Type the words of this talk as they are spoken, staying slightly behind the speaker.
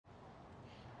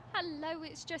Hello,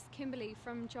 it's just Kimberly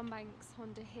from John Banks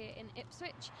Honda here in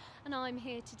Ipswich, and I'm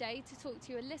here today to talk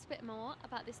to you a little bit more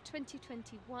about this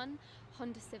 2021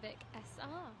 Honda Civic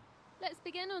SR. Let's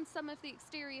begin on some of the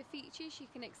exterior features you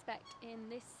can expect in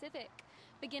this Civic.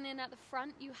 Beginning at the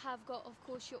front, you have got, of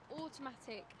course, your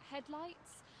automatic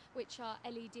headlights, which are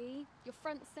LED, your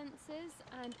front sensors,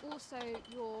 and also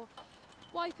your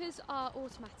wipers are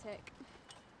automatic.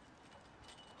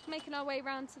 Making our way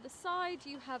round to the side,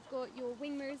 you have got your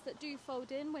wing mirrors that do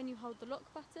fold in when you hold the lock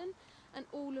button, and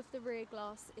all of the rear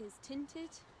glass is tinted.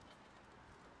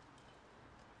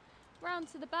 Round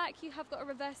to the back, you have got a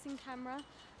reversing camera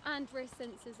and rear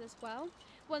sensors as well.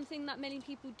 One thing that many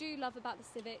people do love about the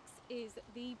Civics is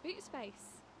the boot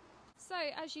space. So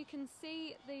as you can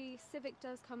see, the Civic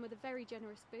does come with a very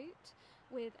generous boot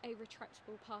with a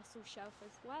retractable parcel shelf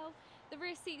as well. The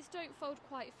rear seats don't fold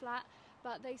quite flat,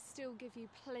 but they still give you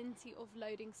plenty of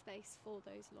loading space for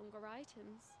those longer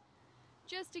items.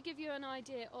 Just to give you an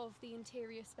idea of the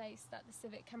interior space that the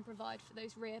Civic can provide for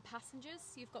those rear passengers,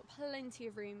 you've got plenty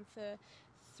of room for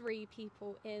 3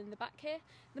 people in the back here.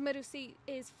 The middle seat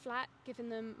is flat, giving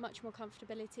them much more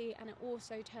comfortability, and it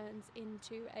also turns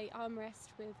into a armrest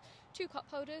with 2 cup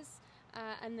holders,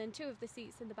 and then 2 of the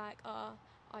seats in the back are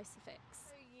Isofix.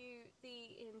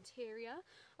 The interior.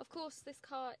 Of course, this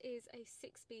car is a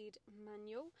 6-speed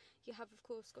manual. You have, of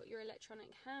course, got your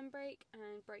electronic handbrake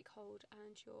and brake hold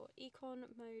and your econ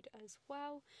mode as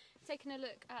well. Taking a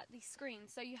look at the screen,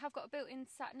 so you have got a built-in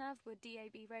sat-nav with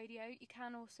DAB radio. You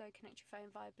can also connect your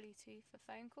phone via Bluetooth for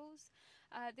phone calls.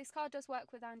 This car does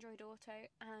work with Android Auto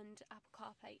and Apple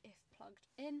CarPlay if plugged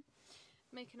in.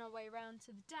 Making our way around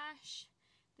to the dash.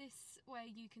 This way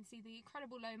you can see the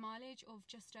incredible low mileage of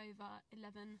just over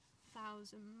 11,000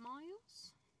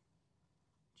 miles.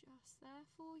 Just there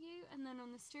for you. And then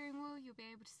on the steering wheel you'll be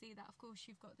able to see that, of course,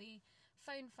 you've got the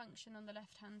phone function on the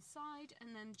left hand side,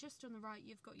 and then just on the right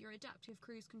you've got your adaptive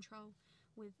cruise control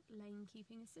with lane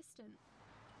keeping assistant.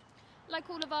 Like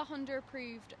all of our Honda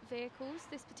approved vehicles,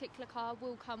 this particular car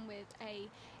will come with a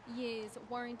year's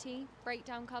warranty,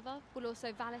 breakdown cover, we'll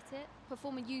also valet it,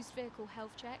 perform a used vehicle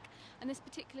health check, and this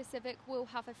particular Civic will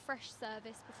have a fresh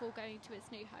service before going to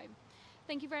its new home.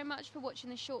 Thank you very much for watching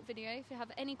this short video. If you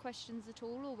have any questions at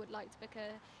all or would like to book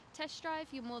a test drive,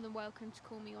 you're more than welcome to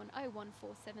call me on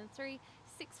 01473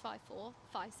 654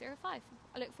 505.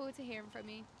 I look forward to hearing from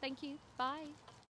you. Thank you. Bye.